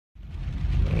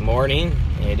morning.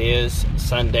 It is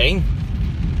Sunday,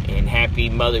 and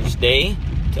happy Mother's Day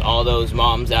to all those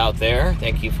moms out there.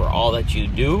 Thank you for all that you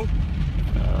do,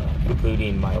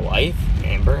 including my wife,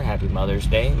 Amber. Happy Mother's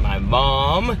Day. My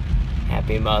mom,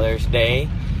 happy Mother's Day.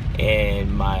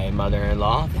 And my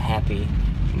mother-in-law, happy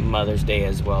Mother's Day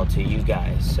as well to you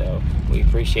guys. So we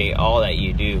appreciate all that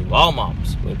you do. All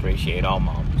moms. We appreciate all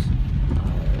moms.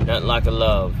 Nothing like a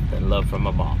love than love from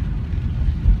a mom.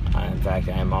 In fact,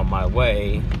 I am on my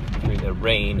way through the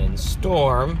rain and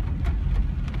storm.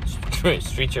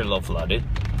 Streets are a little flooded.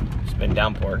 It's been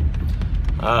downpour.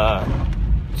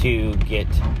 To get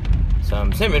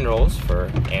some cinnamon rolls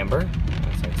for Amber.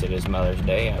 Since it is Mother's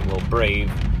Day, I will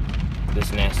brave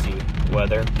this nasty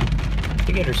weather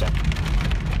to get her some.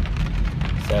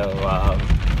 So,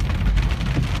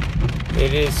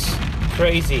 it is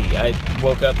crazy. I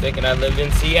woke up thinking I lived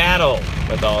in Seattle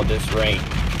with all this rain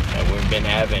that we've been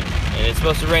having. And it's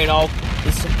supposed to rain all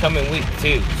this coming week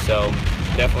too. So,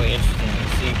 definitely interesting to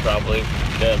see probably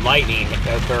the lightning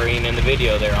occurring in the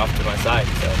video there off to my side.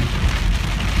 So,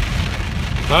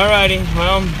 alrighty,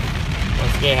 well,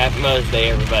 once again, happy Mother's Day,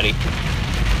 everybody.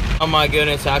 Oh my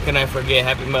goodness, how can I forget?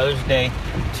 Happy Mother's Day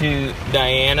to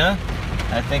Diana.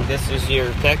 I think this is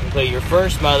technically your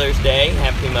first Mother's Day.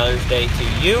 Happy Mother's Day to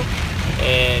you.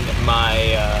 And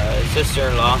my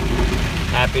sister-in-law,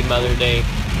 happy Mother's Day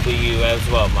to you as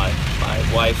well. My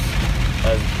wife's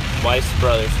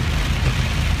brother's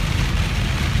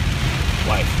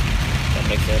wife. That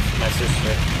makes sense. My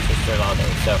sister-in-law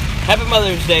there. So, happy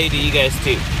Mother's Day to you guys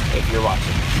too, if you're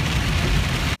watching.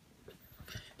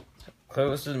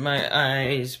 Closes my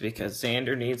eyes because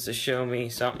Xander needs to show me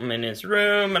something in his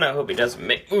room, and I hope he doesn't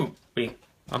make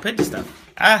bump into stuff.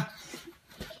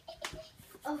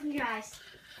 Open your eyes.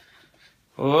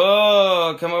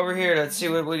 Whoa, come over here. Let's see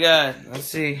what we got. Let's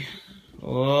see.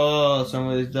 Whoa,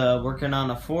 somebody's working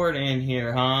on a fort in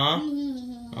here, huh?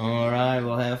 Alright,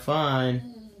 we'll have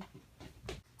fun.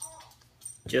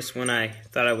 Just when I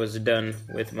thought I was done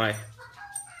with my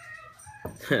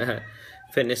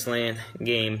Fitnessland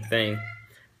game thing,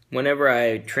 whenever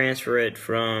I transfer it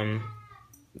from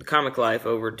the Comic Life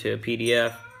over to a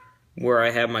PDF where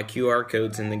I have my QR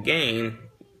codes in the game,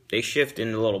 they shift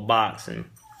in the little box, and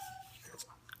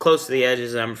close to the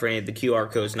edges, I'm afraid the QR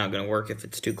code's not going to work if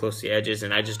it's too close to the edges,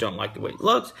 and I just don't like the way it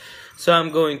looks. So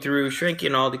I'm going through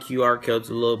shrinking all the QR codes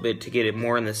a little bit to get it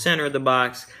more in the center of the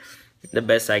box the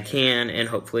best I can, and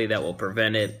hopefully that will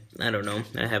prevent it. I don't know.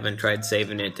 I haven't tried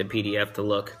saving it to PDF to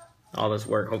look all this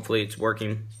work. Hopefully it's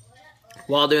working.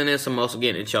 While doing this, I'm also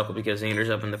getting a chuckle because Anders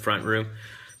up in the front room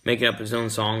making up his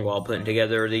own song while putting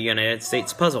together the United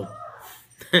States puzzle.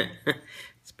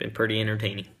 It's been pretty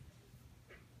entertaining.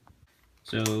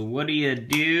 So what do you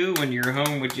do when you're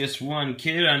home with just one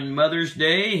kid on Mother's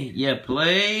Day? You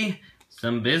play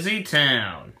some Busy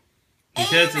Town. He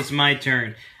says it's my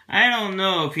turn. I don't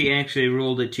know if he actually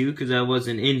rolled it too because I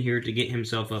wasn't in here to get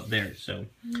himself up there. So,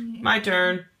 my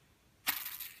turn.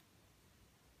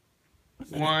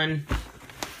 1.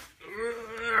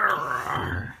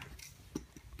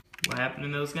 What happened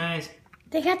to those guys?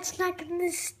 They got stuck in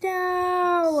the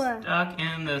snow. Stuck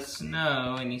in the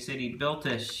snow, and he said he built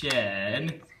a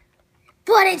shed.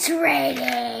 But it's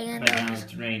raining. But now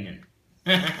it's raining.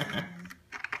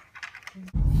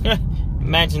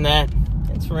 Imagine that.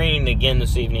 It's raining again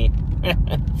this evening.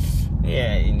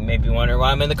 Yeah, you maybe wonder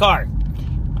why I'm in the car.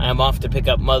 I am off to pick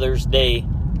up Mother's Day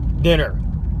dinner.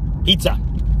 Pizza.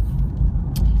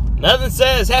 Nothing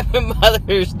says Happy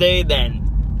Mother's Day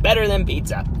better than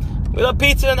pizza. We love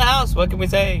pizza in the house. What can we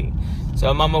say? So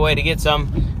I'm on my way to get some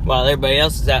while everybody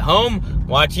else is at home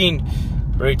watching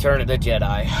Return of the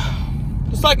Jedi.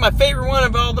 It's like my favorite one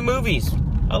of all the movies.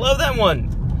 I love that one.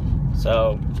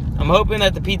 So I'm hoping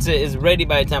that the pizza is ready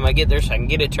by the time I get there so I can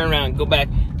get it, turn around, and go back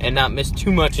and not miss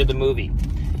too much of the movie.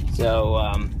 So,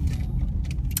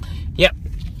 yep.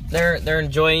 They're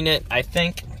enjoying it, I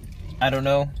think. I don't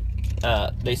know.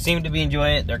 They seem to be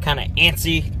enjoying it. They're kind of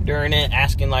antsy during it,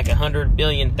 asking like 100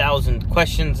 billion thousand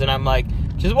questions, and I'm like,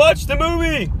 just watch the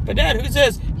movie. But Dad, who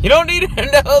says you don't need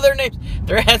to know their names?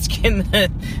 They're asking at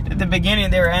the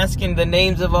beginning. They were asking the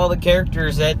names of all the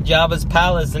characters at Jabba's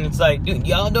palace, and it's like, dude,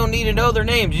 y'all don't need to know their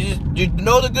names. You just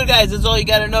know the good guys. That's all you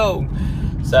got to know.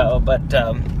 So, but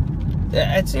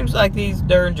it seems like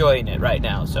they're enjoying it right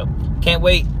now. So can't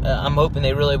wait. I'm hoping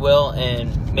they really will,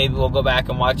 and maybe we'll go back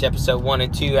and watch episode 1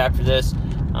 and 2 after this.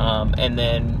 And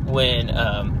then when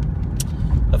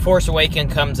The Force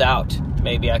Awakens comes out,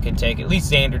 maybe I could take at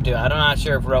least Xander to it. I'm not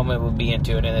sure if Roman would be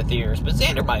into it in the theaters, but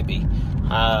Xander might be.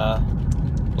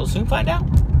 We'll soon find out.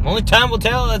 Only time will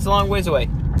tell. That's a long ways away.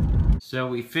 So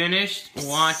we finished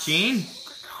watching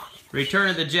Return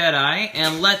of the Jedi,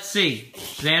 and let's see.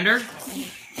 Xander,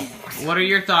 what are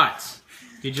your thoughts?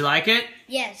 Did you like it?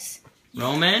 Yes.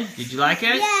 Roman, did you like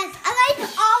it? Yes, I like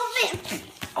all of it.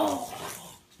 Oh.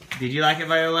 Did you like it,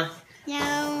 Viola?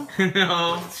 No.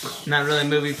 No, not really a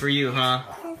movie for you, huh?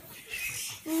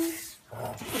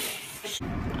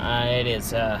 It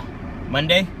is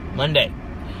Monday,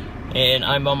 and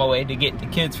I'm on my way to get the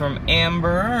kids from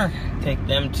Amber, take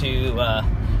them to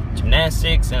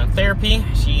gymnastics and therapy.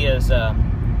 She has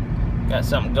got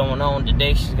something going on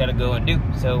today she's got to go and do,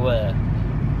 so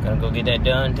gonna go get that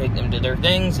done, take them to their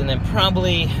things, and then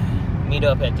probably meet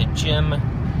up at the gym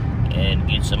and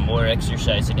get some more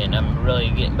exercising in. I'm really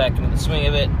getting back into the swing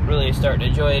of it, really starting to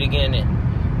enjoy it again,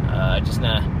 and I just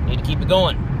need to keep it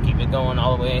going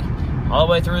all the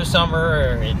way through the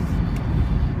summer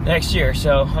and next year.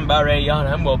 So I'm about ready to yawn.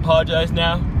 I'm gonna apologize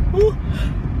now.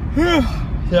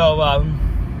 So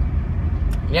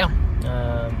yeah.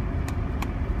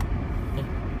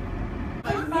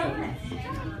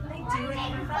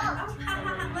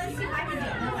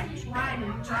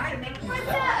 Try to make it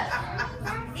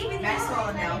even Maxwell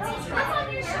announces it.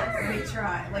 We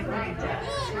try, like we did.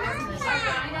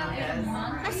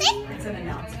 It's an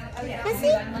announcement.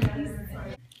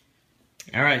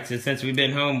 All right, so since we've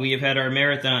been home, we have had our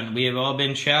marathon. We have all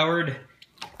been showered,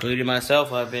 including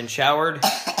myself. I've been showered.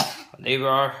 They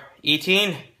are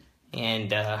eating,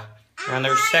 and we're on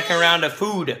their second round of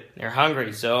food. They're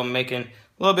hungry, so I'm making a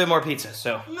little bit more pizza.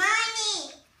 So, Mommy.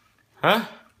 huh?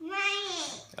 Mommy.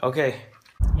 Okay.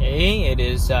 Hey, it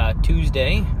is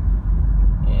Tuesday,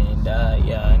 and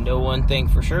yeah, I know one thing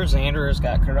for sure. Xander has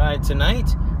got karate tonight,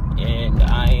 and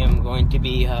I am going to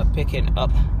be picking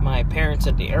up my parents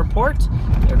at the airport.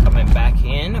 They're coming back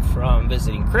in from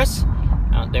visiting Chris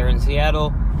out there in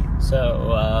Seattle,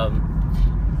 so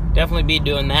definitely be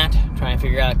doing that, trying to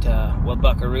figure out what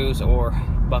buckaroos or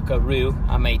buckaroo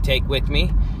I may take with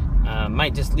me.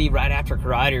 Might just leave right after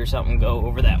karate or something, go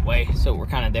over that way, so we're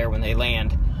kind of there when they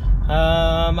land.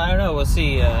 I don't know, we'll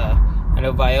see. I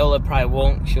know Viola probably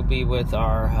won't. She'll be with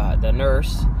our the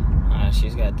nurse.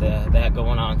 She's got that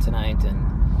going on tonight, and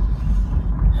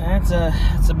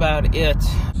that's about it.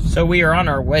 So we are on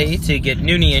our way to get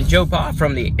Noonie and Jopa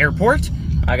from the airport.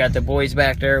 I got the boys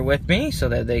back there with me so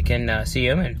that they can see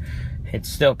them, and it's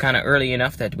still kind of early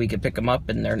enough that we could pick them up,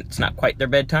 and it's not quite their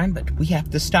bedtime, but we have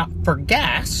to stop for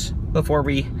gas before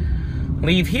we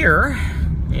leave here,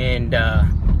 and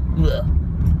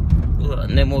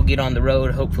then we'll get on the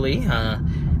road, hopefully.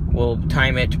 We'll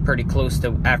time it pretty close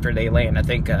to after they land. I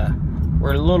think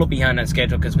we're a little behind on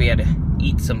schedule because we had to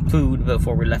eat some food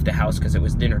before we left the house because it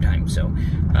was dinner time. So,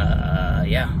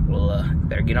 yeah, we'll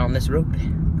better get on this road.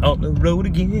 On the road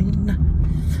again.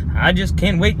 I just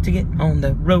can't wait to get on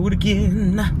the road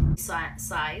again.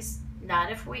 Size,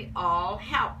 not if we all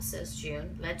help, says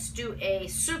June. Let's do a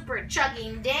super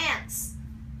chugging dance.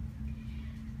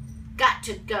 Got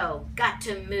to go, got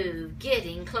to move,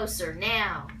 getting closer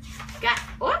now.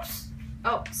 Oops.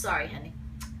 Oh, sorry, honey.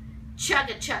 Chug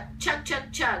a chug, chug,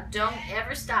 chug, chug. Don't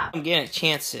ever stop. I'm getting a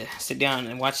chance to sit down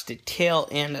and watch the tail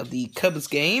end of the Cubs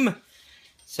game.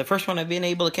 It's the first one I've been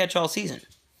able to catch all season.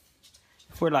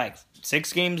 We're like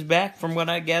 6 games back from what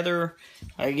I gather.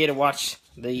 I get to watch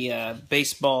the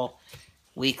baseball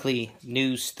weekly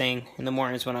news thing in the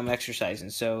mornings when I'm exercising.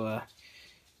 So,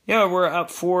 yeah, we're up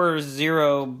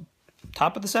 4-0,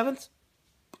 top of the 7th.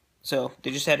 So, they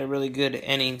just had a really good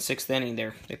inning, 6th inning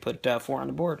there. They put 4 on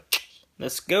the board.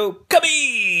 Let's go,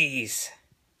 Cubbies!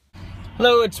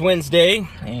 Hello, it's Wednesday,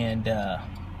 and I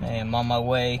am on my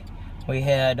way. We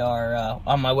had our,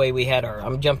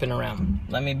 I'm jumping around.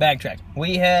 Let me backtrack.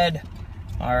 We had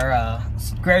our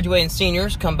graduating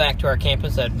seniors come back to our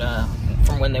campus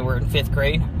from when they were in 5th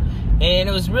grade. And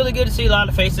it was really good to see a lot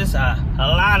of faces. A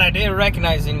lot I didn't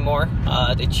recognize anymore.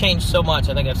 They changed so much.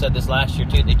 I think I've said this last year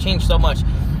too. They changed so much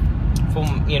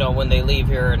from, when they leave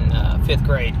here in 5th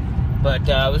grade. But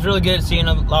it was really good seeing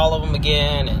all of them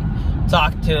again and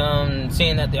talk to them, and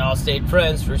seeing that they all stayed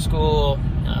friends for school.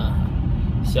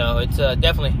 So it's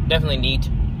definitely neat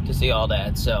to see all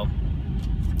that. So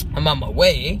I'm on my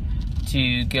way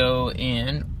to go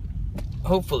and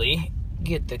hopefully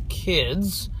get the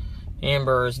kids.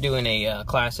 Amber is doing a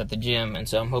class at the gym, and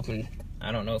so I'm hoping,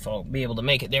 I don't know if I'll be able to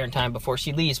make it there in time before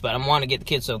she leaves, but I want to get the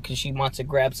kids because she wants to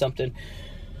grab something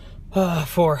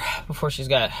for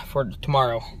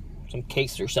tomorrow, some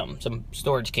case or something, some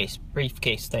storage case,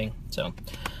 briefcase thing. So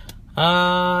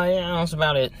yeah, that's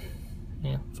about it.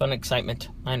 Yeah, fun excitement,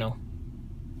 I know.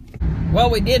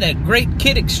 Well, we did a great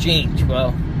kid exchange.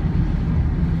 Well,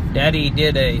 Daddy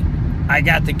did I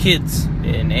got the kids,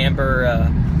 and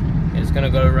Amber is just gonna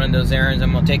go run those errands.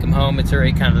 I'm gonna take them home. It's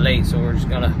already kind of late, so we're just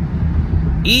gonna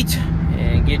eat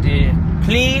and get it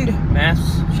cleaned,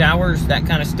 baths, showers, that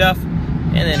kind of stuff,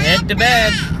 and then head to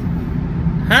bed.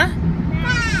 Huh?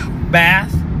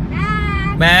 Bath?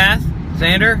 Bath?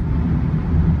 Xander?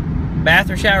 Bath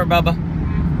or shower, Bubba?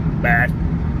 Bath.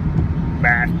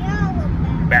 Bath.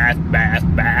 Bath, bath,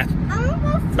 bath.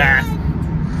 Bath.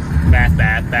 Bath,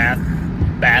 bath, bath.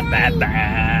 Bath, bath,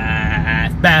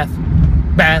 bath. Bath.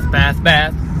 Bath, bath,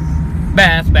 bath.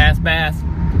 Bath, bath, bath.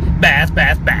 Bath,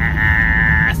 bath,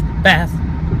 bath. Bath.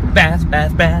 Bath,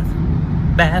 bath, bath.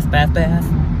 Bath, bath, bath.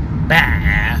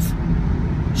 Bath.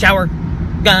 Shower.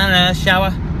 Gonna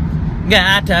shower.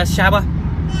 Gotta shower.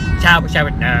 Shower,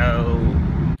 shower,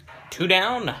 no. 2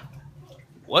 down.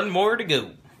 1 more to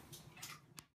go.